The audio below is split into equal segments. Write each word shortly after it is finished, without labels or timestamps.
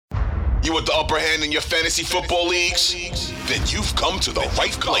You want the upper hand in your fantasy football leagues? Then you've come to the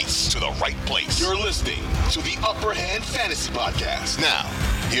right place. You're listening to the Upper Hand Fantasy Podcast. Now,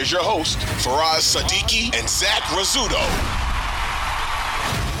 here's your host, Faraz Siddiqui and Zach Rizzuto.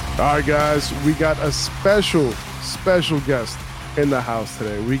 All right, guys, we got a special guest in the house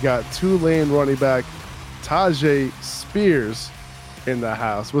today. We got Tulane running back Tyjae Spears in the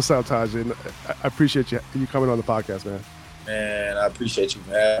house. What's up, Tyjae? I appreciate you coming on the podcast, man. Man, I appreciate you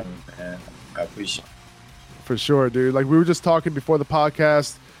for having me, man. I appreciate it. For sure, dude. Like, we were just talking before the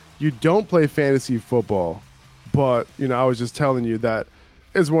podcast. You don't play fantasy football, but, I was just telling you that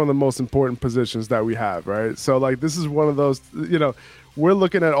it's one of the most important positions that we have, right? So, like, this is one of those, we're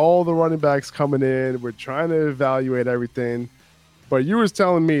looking at all the running backs coming in. We're trying to evaluate everything. But you was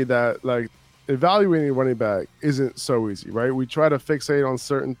telling me that, like, evaluating a running back isn't so easy, right? We try to fixate on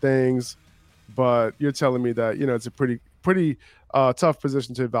certain things, but you're telling me that, it's a pretty tough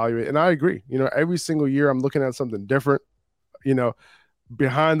position to evaluate. And I agree. Every single year I'm looking at something different,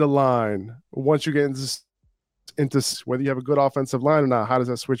 behind the line. Once you get into whether you have a good offensive line or not, how does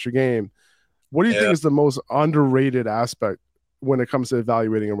that switch your game? What do you think is the most underrated aspect when it comes to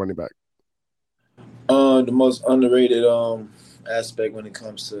evaluating a running back? The most underrated aspect when it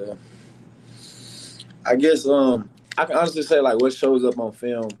comes to, I guess, I can honestly say, like, what shows up on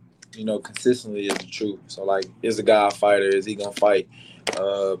film, consistently is the truth. So, like, is the guy a fighter? Is he gonna fight,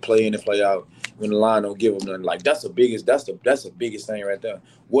 play in and play out when the line don't give him nothing? Like, that's the biggest thing right there.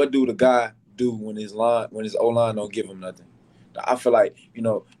 What do the guy do when his O-line don't give him nothing? I feel like,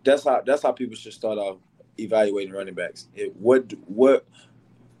 that's how people should start off evaluating running backs.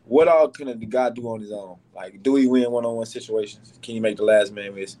 What all can the guy do on his own? Like, do he win one-on-one situations? Can he make the last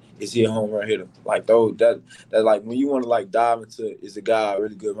man miss? Is he a home run hitter? Like, that like, when you want to, like, dive into, is the guy a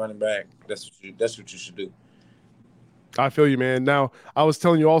really good running back? That's what you should do. I feel you, man. Now, I was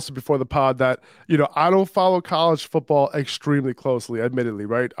telling you also before the pod that, I don't follow college football extremely closely, admittedly,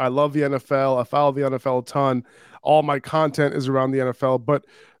 right? I love the NFL. I follow the NFL a ton. All my content is around the NFL. But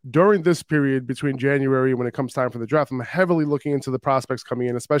during this period between January, when it comes time for the draft, I'm heavily looking into the prospects coming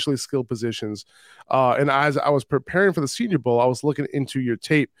in, especially skill positions. And as I was preparing for the Senior Bowl, I was looking into your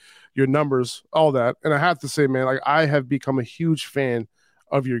tape, your numbers, all that. And I have to say, man, like, I have become a huge fan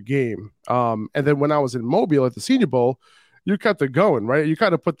of your game. And then when I was in Mobile at the Senior Bowl, you kept it going, right? You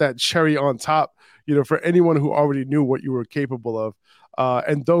kind of put that cherry on top, for anyone who already knew what you were capable of.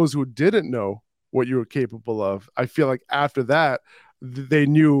 And those who didn't know what you were capable of, I feel like after that, they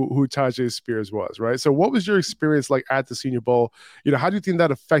knew who Tyjae Spears was, right? So what was your experience like at the Senior Bowl? How do you think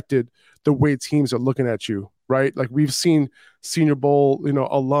that affected the way teams are looking at you, right? Like, we've seen Senior Bowl,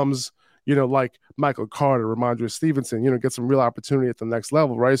 alums, like Michael Carter, Ramondre Stevenson, get some real opportunity at the next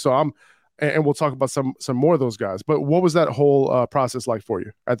level, right? So and we'll talk about some more of those guys. But what was that whole process like for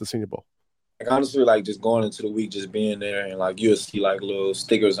you at the Senior Bowl? Like, honestly, like, just going into the week, just being there, and, like, you'll see, like, little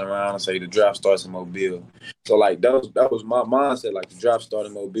stickers around and say the draft starts in Mobile. So, like, that was my mindset. Like, the draft started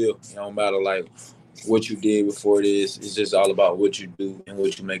in Mobile. It don't matter, like, what you did before it is. It's just all about what you do and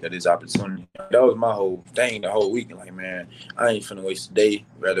what you make of this opportunity. That was my whole thing the whole week. Like, man, I ain't finna waste a day.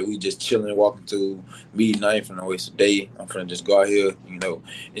 Rather, we just chilling, walking to meeting. I ain't finna waste a day. I'm finna just go out here, and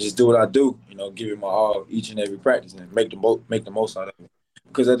just do what I do. Give it my all each and every practice and make the most out of it.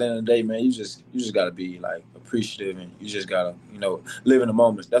 Because at the end of the day, man, you just got to be, like, appreciative, and you just got to, live in the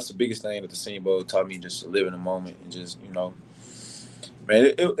moment. That's the biggest thing that the Senior Bowl taught me, just to live in the moment and just, man,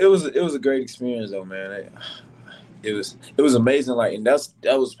 it was a great experience, though, man. It was amazing, like, and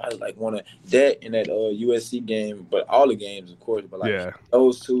that was probably, like, one of that in that USC game, but all the games, of course, but, like,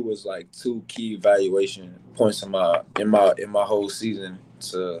 those two was, like, two key evaluation points in my whole season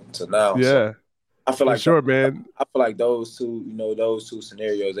to now. Yeah. So, I feel like man. I feel like those two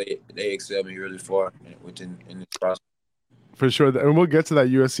scenarios, they excel me really far in this process. For sure. And we'll get to that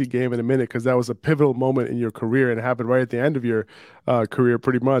USC game in a minute, because that was a pivotal moment in your career, and it happened right at the end of your career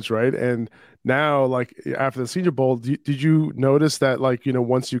pretty much, right? And now, like, after the Senior Bowl, did you notice that, like,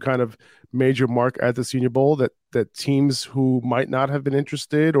 once you kind of made your mark at the Senior Bowl, that teams who might not have been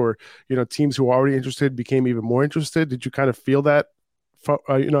interested, or, teams who were already interested became even more interested? Did you kind of feel that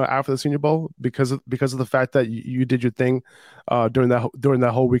after the Senior Bowl because of the fact that you did your thing during that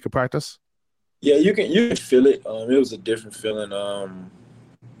whole week of practice? Yeah, you can feel it. It was a different feeling.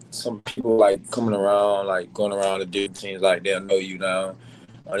 Some people, like, coming around, like, going around the different teams, like, they'll know you now,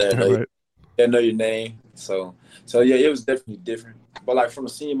 or they'll know your name. So yeah, it was definitely different. But, like, from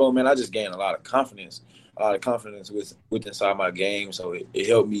the Senior Bowl, man, I just gained a lot of confidence with inside my game. So it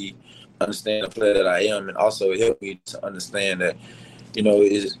helped me understand the player that I am, and also it helped me to understand that you know,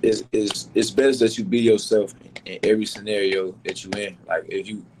 it's best that you be yourself in every scenario that you in. Like if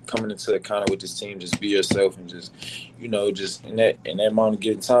you coming into the counter with this team, just be yourself and just, you know, just in that moment of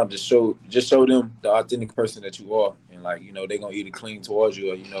given time, just show them the authentic person that you are, and like, you know, they gonna either cling towards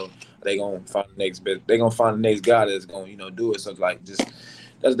you or, you know, they gonna find the next best. They gonna find the next guy that's gonna, you know, do it. So like just.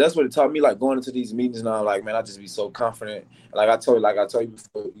 That's what it taught me. Like going into these meetings now, like man, I just be so confident. Like I told you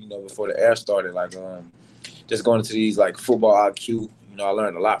before, you know, before the air started, like just going into these like football IQ. You know, I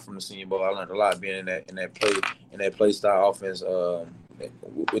learned a lot from the Senior Bowl. I learned a lot being in that play style offense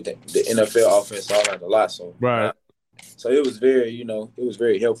with the NFL offense. So I learned a lot. So Right. so it was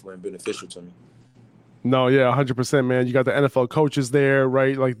very helpful and beneficial to me. No, yeah, 100%, man. You got the NFL coaches there,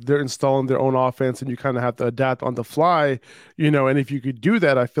 right? Like they're installing their own offense, and you kind of have to adapt on the fly, you know. And if you could do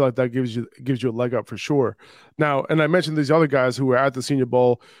that, I feel like that gives you a leg up for sure. Now, and I mentioned these other guys who were at the Senior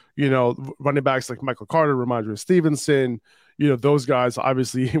Bowl, you know, running backs like Michael Carter, Ramondre Stevenson, you know, those guys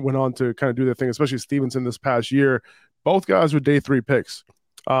obviously went on to kind of do their thing, especially Stevenson this past year. Both guys were day 3 picks.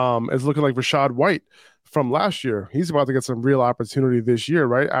 It's looking like Rashad White from last year. He's about to get some real opportunity this year,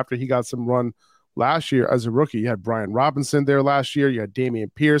 right? After he got some run last year as a rookie. You had Brian Robinson there last year. You had Damian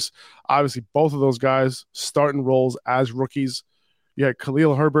Pierce. Obviously, both of those guys starting roles as rookies. You had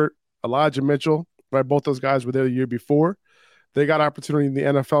Khalil Herbert, Elijah Mitchell, right? Both those guys were there the year before. They got opportunity in the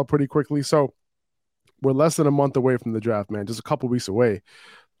NFL pretty quickly. So we're less than a month away from the draft, man, just a couple weeks away.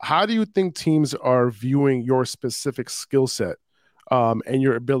 How do you think teams are viewing your specific skill set and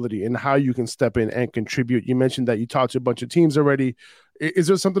your ability and how you can step in and contribute? You mentioned that you talked to a bunch of teams already. Is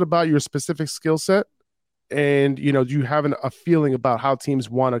there something about your specific skill set? And, you know, do you have a feeling about how teams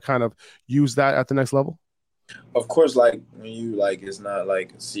want to kind of use that at the next level? Of course, like when you like, it's not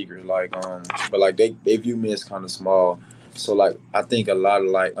like a secret, like but like they view me as kind of small. So like I think a lot of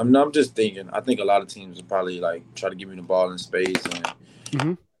like I'm just thinking. I think a lot of teams will probably like try to give me the ball in space, and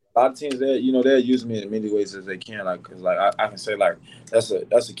Mm-hmm. a lot of teams that they'll use me in many ways as they can. Like cause like I can say like that's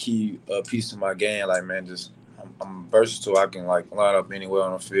a key piece to my game. Like man, just I'm versatile. I can like line up anywhere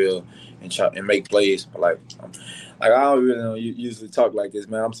on the field and try and make plays. But like I don't really usually talk like this,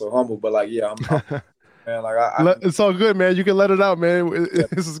 man. I'm so humble, but like yeah, I'm man. Like It's all good, man. You can let it out, man. yeah,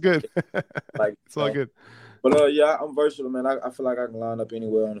 This is good. like It's all good. but yeah, I'm versatile, man. I feel like I can line up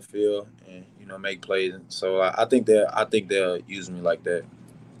anywhere on the field and make plays. And so I think they'll use me like that.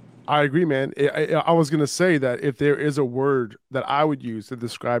 I agree, man. I was going to say that if there is a word that I would use to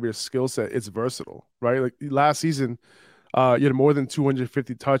describe your skill set, it's versatile, right? Like last season, you had more than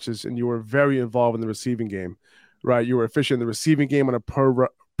 250 touches, and you were very involved in the receiving game, right? You were efficient in the receiving game on a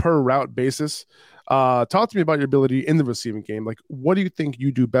per route basis. Talk to me about your ability in the receiving game. Like, what do you think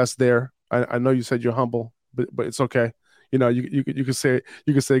you do best there? I know you said you're humble, but it's okay. You know, you could say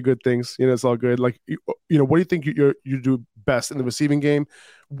good things. You know, it's all good. Like, what do you think you do best in the receiving game?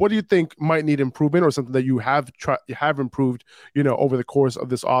 What do you think might need improvement, or something that you have improved, over the course of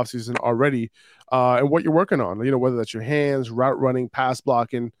this offseason already, and what you're working on? You know, whether that's your hands, route running, pass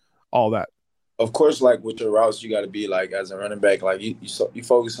blocking, all that. Of course, like with your routes, you got to be like as a running back, like you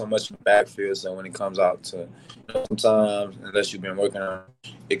focus so much on the backfield. So when it comes out to sometimes, unless you've been working on,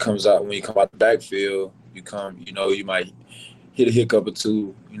 it comes out when you come out the backfield. You might hit a hiccup or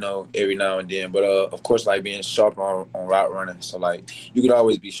two, every now and then. But of course, like being sharp on route running. So like you could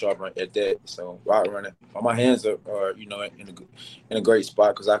always be sharp at that. So route running, my hands are in a great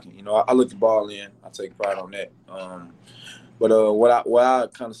spot because I can, I look the ball in. I take pride on that. But what I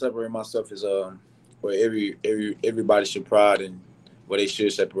kind of separate myself is where everybody should pride and where they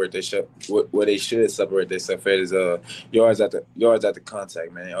should separate themselves. Where they should separate themselves at is yards at the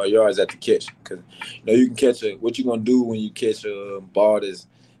contact, man, or yards at the catch. Because you can catch what you gonna do when you catch a ball that's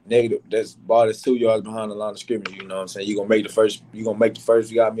negative. That's ball that's 2 yards behind the line of scrimmage. You know what I'm saying? You're gonna make the first. You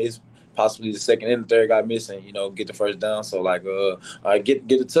got missed. Possibly the second and the third got missing. Get the first down. So like get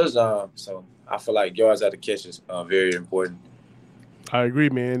the touchdown. So I feel like yards at the catch is very important. I agree,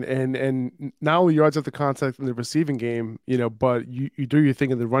 man. And not only yards at the contact in the receiving game, but you do your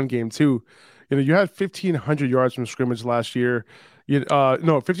thing in the run game too. You had 1,500 yards from scrimmage last year.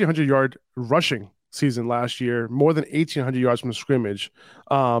 1,500 yard rushing season last year, more than 1,800 yards from scrimmage.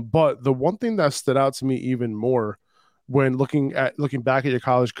 But the one thing that stood out to me even more when looking back at your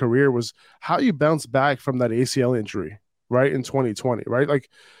college career was how you bounced back from that ACL injury, right, in 2020, right? Like,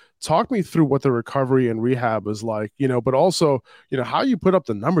 talk me through what the recovery and rehab is like, but also, how you put up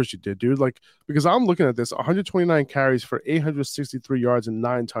the numbers you did, dude. Like, because I'm looking at this, 129 carries for 863 yards and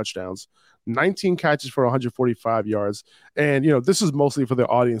 9 touchdowns, 19 catches for 145 yards. And, this is mostly for the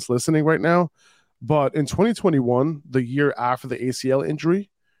audience listening right now. But in 2021, the year after the ACL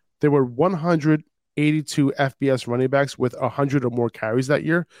injury, there were 183 182 FBS running backs with 100 or more carries that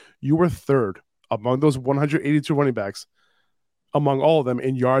year. You were third among those 182 running backs, among all of them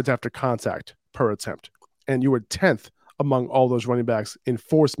in yards after contact per attempt. And you were 10th among all those running backs in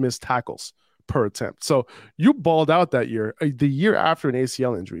forced missed tackles per attempt. So you balled out that year, the year after an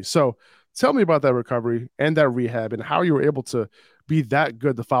ACL injury. So tell me about that recovery and that rehab and how you were able to be that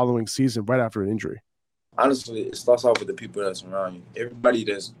good the following season right after an injury. Honestly, it starts off with the people that's around you.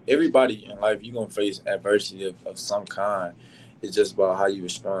 Everybody in life, you're going to face adversity of some kind. It's just about how you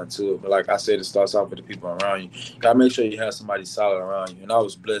respond to it. But like I said, it starts off with the people around you. You got to make sure you have somebody solid around you. And I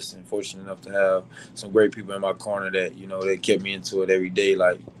was blessed and fortunate enough to have some great people in my corner that, they kept me into it every day.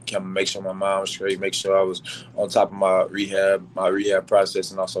 Like, kept make sure my mind was straight, make sure I was on top of my rehab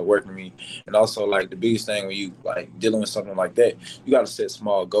process, and also working me. And also, like, the biggest thing when you, like, dealing with something like that, you got to set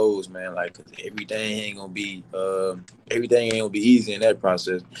small goals, man. Like, 'cause everything ain't going to be easy in that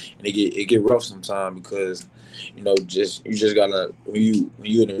process. And it get rough sometimes because – you just gotta when you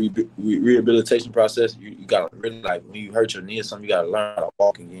in the rehabilitation process, you gotta really, like, when you hurt your knee or something, you gotta learn how to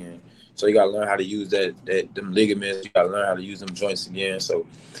walk again. So you gotta learn how to use them ligaments. You gotta learn how to use them joints again. So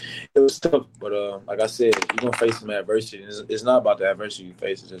it was tough, but like I said, you're gonna face some adversity. It's not about the adversity you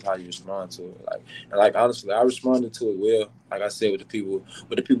face; it's just how you respond to it. Like honestly, I responded to it well. Like I said, with the people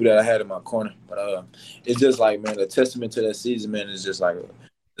that I had in my corner. But it's just like, man, a testament to that season, man, is just like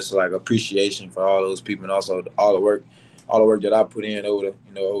appreciation for all those people, and also all the work that I put in over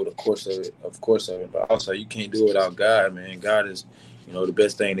the course of it. But also, you can't do it without God, man. God is, the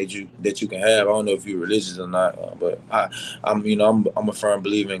best thing that you can have. I don't know if you're religious or not, but I'm a firm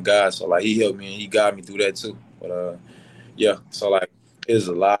believer in God. So, like, He helped me and He guided me through that too. But yeah. So, like, it's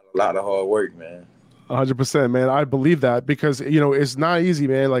a lot of hard work, man. 100%, man. I believe that because, it's not easy,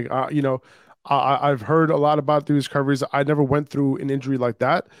 man. Like, I've heard a lot about these recoveries. I never went through an injury like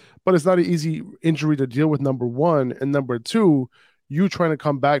that, but it's not an easy injury to deal with, number one. And number two, you trying to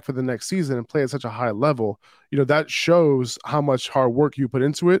come back for the next season and play at such a high level, that shows how much hard work you put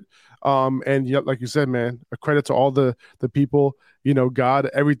into it. And like you said, man, a credit to all the people, God,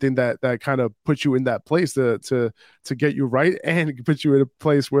 everything that kind of put you in that place to get you right and put you in a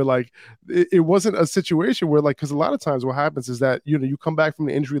place where, like, it wasn't a situation where, like, because a lot of times what happens is that, you come back from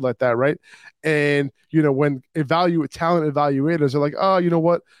an injury like that, right? And, when talent evaluators are like, oh, you know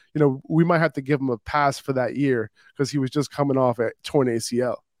what, we might have to give him a pass for that year because he was just coming off a torn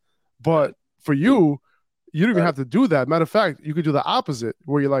ACL. But for you, you don't even have to do that. Matter of fact, you could do the opposite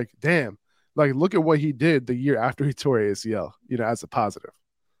where you're like, damn, like, look at what he did the year after he tore ACL, as a positive.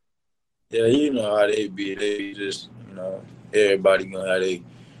 Yeah, you know how they be. They just, everybody gonna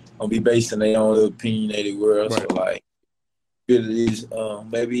be based on their own little opinionated world. Right. So, like, abilities,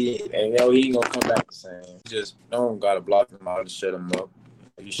 maybe, and he ain't gonna come back the same. Just don't gotta block him out to shut him up.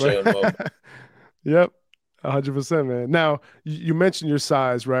 You shut him up. Yep. 100%, man. Now, you mentioned your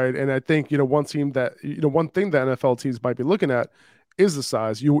size, right? And I think, one thing that NFL teams might be looking at is the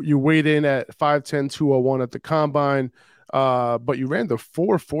size. You weighed in at 5'10", 201 at the combine, but you ran the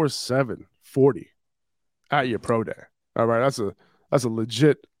 4.47 40 at your pro day. All right, that's a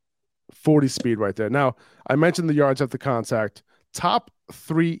legit 40 speed right there. Now, I mentioned the yards after contact, top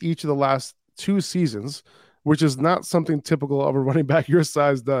 3 each of the last 2 seasons, which is not something typical of a running back your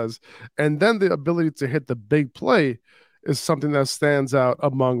size does. And then the ability to hit the big play is something that stands out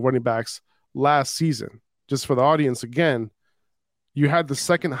among running backs last season. Just for the audience, again, you had the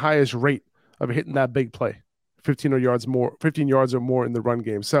second highest rate of hitting that big play, 15 yards or more in the run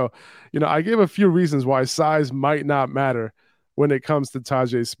game. So, I gave a few reasons why size might not matter when it comes to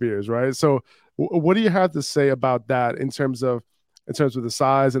Tyjae Spears, right? So what do you have to say about that in terms of the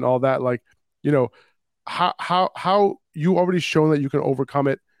size and all that? Like, how you already shown that you can overcome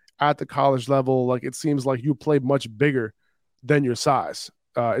it at the college level. Like, it seems like you play much bigger than your size.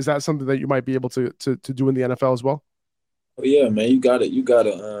 Is that something that you might be able to do in the NFL as well? Oh, yeah, man, you gotta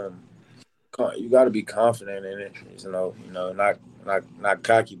be confident in it. Not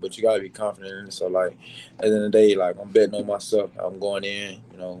cocky, but you gotta be confident in it. So, like, at the end of the day, like, I'm betting on myself. I'm going in,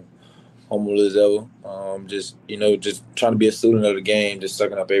 humble as ever. Just trying to be a student of the game, just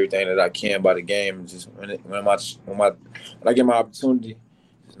sucking up everything that I can by the game. And just when I get my opportunity,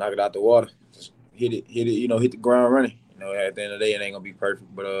 just knock it out the water. Just hit it, hit the ground running. At the end of the day, it ain't gonna be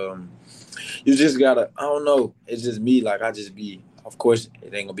perfect, but you just gotta. I don't know. It's just me. Like, of course,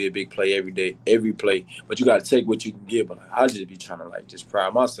 it ain't gonna be a big play every day, every play, but you gotta take what you can get. But I just be trying to, like, just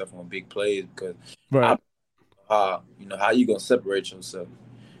pride myself on big plays because right. How you gonna separate yourself,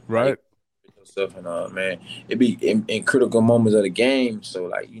 right? And man, it be in critical moments of the game. So,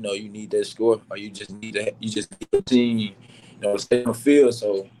 like, you need that score, or you just need a team, stay on the field.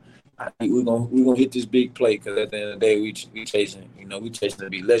 So I think we're gonna hit this big play because at the end of the day, we chasing, we chasing to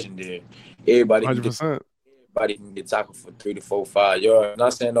be legendary. Everybody can get 100%. everybody can get tackled for 3 to 4, 5 yards.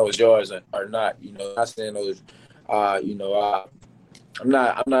 Not saying those yards are not, not saying those, I'm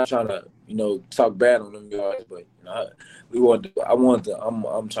not trying to, talk bad on them yards, but I'm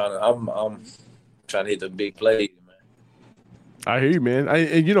trying to hit the big plays, man. I hear you, man.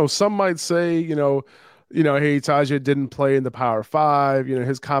 And some might say, hey, Tyjae didn't play in the Power Five.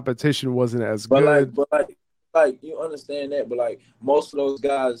 His competition wasn't as But good. like you understand that, but like most of those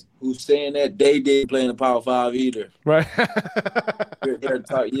guys who saying that they didn't play in the Power Five either. Right.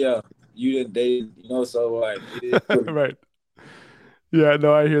 Yeah, you didn't. They, so like, Right. Yeah,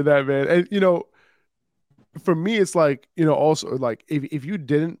 no, I hear that, man. And for me, it's like, also like if you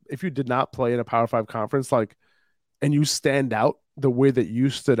did not play in a Power Five conference, like, and you stand out the way that you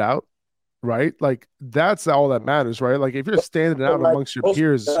stood out, right? Like that's all that matters, right? Like if you're standing out like, amongst your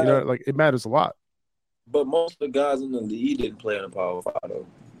peers, guys, like it matters a lot. But most of the guys in the league didn't play in the Power Five though.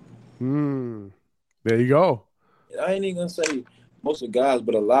 There you go. I ain't even gonna say most of the guys,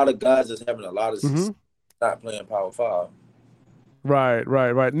 but a lot of guys is having a lot of success not playing Power Five. Right.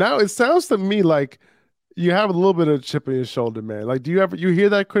 Now it sounds to me like you have a little bit of chip on your shoulder, man. Like, do you hear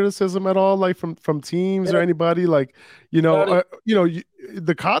that criticism at all, like from teams or anybody? Like,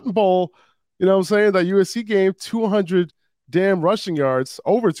 the Cotton Bowl, what I'm saying, that USC game, 200 damn rushing yards,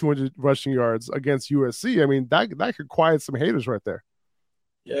 over 200 rushing yards against USC. I mean, that could quiet some haters right there.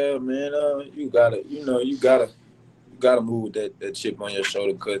 Yeah, man. You gotta move with that chip on your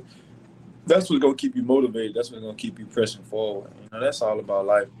shoulder, because that's what's gonna keep you motivated. That's what's gonna keep you pressing forward. That's all about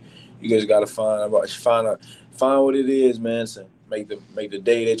life. You just gotta find what it is, man. To make the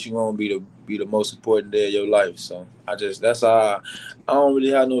day that you want to be the most important day of your life. So that's how I don't really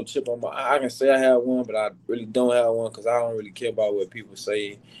have no chip on my. I can say I have one, but I really don't have one because I don't really care about what people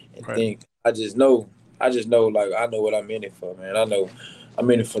say and think. I just know, like I know what I'm in it for, man. I know I'm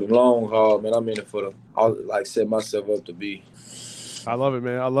in it for the long haul, man. I'm in it for I'll set myself up to be. I love it,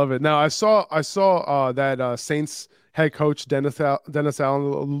 man. I love it. Now I saw that Saints head coach Dennis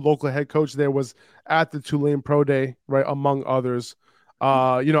Allen, local head coach there, was at the Tulane Pro Day, right, among others.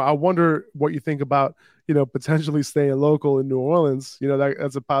 I wonder what you think about potentially staying local in New Orleans.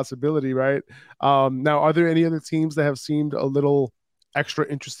 That's a possibility, right? Now, are there any other teams that have seemed a little extra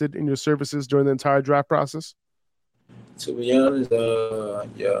interested in your services during the entire draft process? To be honest,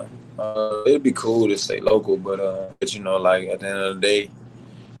 yeah, it'd be cool to stay local, but like at the end of the day,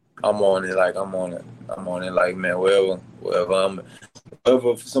 I'm on it. Like, man, wherever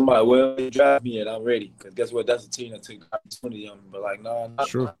somebody drive me at, I'm ready. Because guess what? That's a team that took the opportunity on me. But like, no,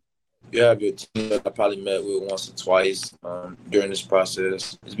 sure. You have your team that I probably met with once or twice during this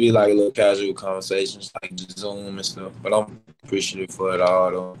process. It's be like a little casual conversations, like Zoom and stuff. But I'm appreciative for it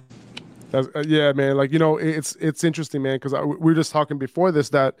all, though. Yeah, man. Like, it's interesting, man, because we were just talking before this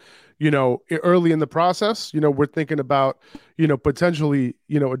that, early in the process, we're thinking about, potentially,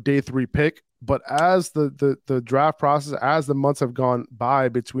 a day 3 pick. But as the draft process, as the months have gone by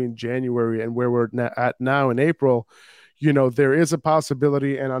between January and where we're at now in April, there is a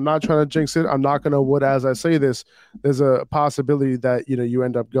possibility, and I'm not trying to jinx it. I'm not going to as I say this, there's a possibility that, you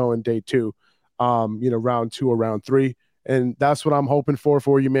end up going day 2, round 2 or round 3. And that's what I'm hoping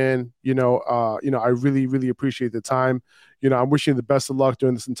for you, man. I really, really appreciate the time. I'm wishing you the best of luck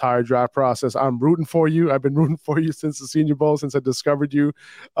during this entire draft process. I'm rooting for you. I've been rooting for you since the Senior Bowl, since I discovered you,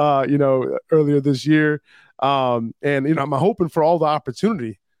 earlier this year. And I'm hoping for all the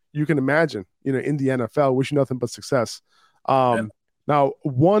opportunity you can imagine, in the NFL. Wish you nothing but success. Now,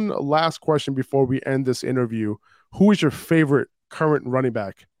 one last question before we end this interview. Who is your favorite current running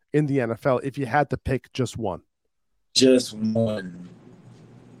back in the NFL if you had to pick just one? Just one.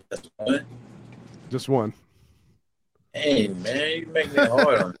 Just one. Hey, man, you make me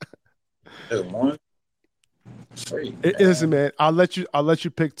hard on just one. Free, man. Listen, man, I'll let you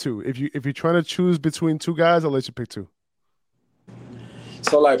pick 2. If you're trying to choose between 2 guys, I'll let you pick 2.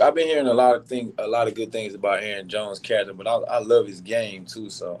 So, like, I've been hearing a lot of good things about Aaron Jones' character, but I love his game too.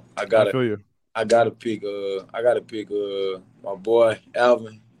 So I feel you. I gotta pick my boy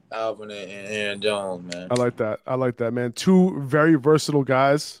Alvin and Aaron Jones, man. I like that, man. 2 very versatile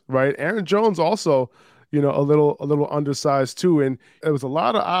guys, right? Aaron Jones also, a little undersized too, and there was a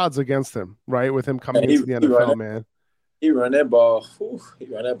lot of odds against him, right? With him coming into the NFL, man. He run that ball. He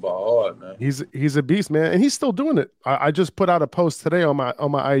run that ball hard, man. He's a beast, man, and he's still doing it. I just put out a post today on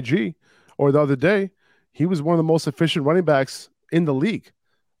my IG, or the other day. He was one of the most efficient running backs in the league,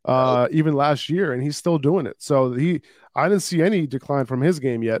 even last year, and he's still doing it. So I didn't see any decline from his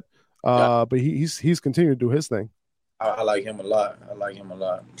game yet, but he's continuing to do his thing. I like him a lot.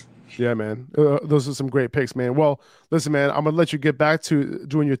 Yeah, man. Those are some great picks, man. Well, listen, man, I'm going to let you get back to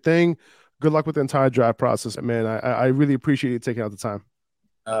doing your thing. Good luck with the entire draft process, man. I really appreciate you taking out the time.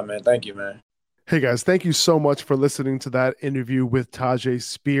 Man, thank you, man. Hey, guys, thank you so much for listening to that interview with Tyjae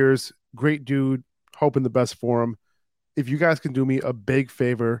Spears. Great dude. Hoping the best for him. If you guys can do me a big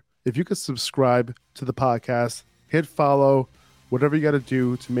favor, if you could subscribe to the podcast, hit follow, whatever you got to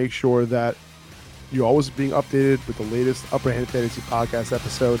do to make sure that you're always being updated with the latest Upper Hand Fantasy Podcast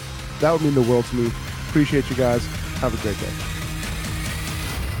episode. That would mean the world to me. Appreciate you guys. Have a great day.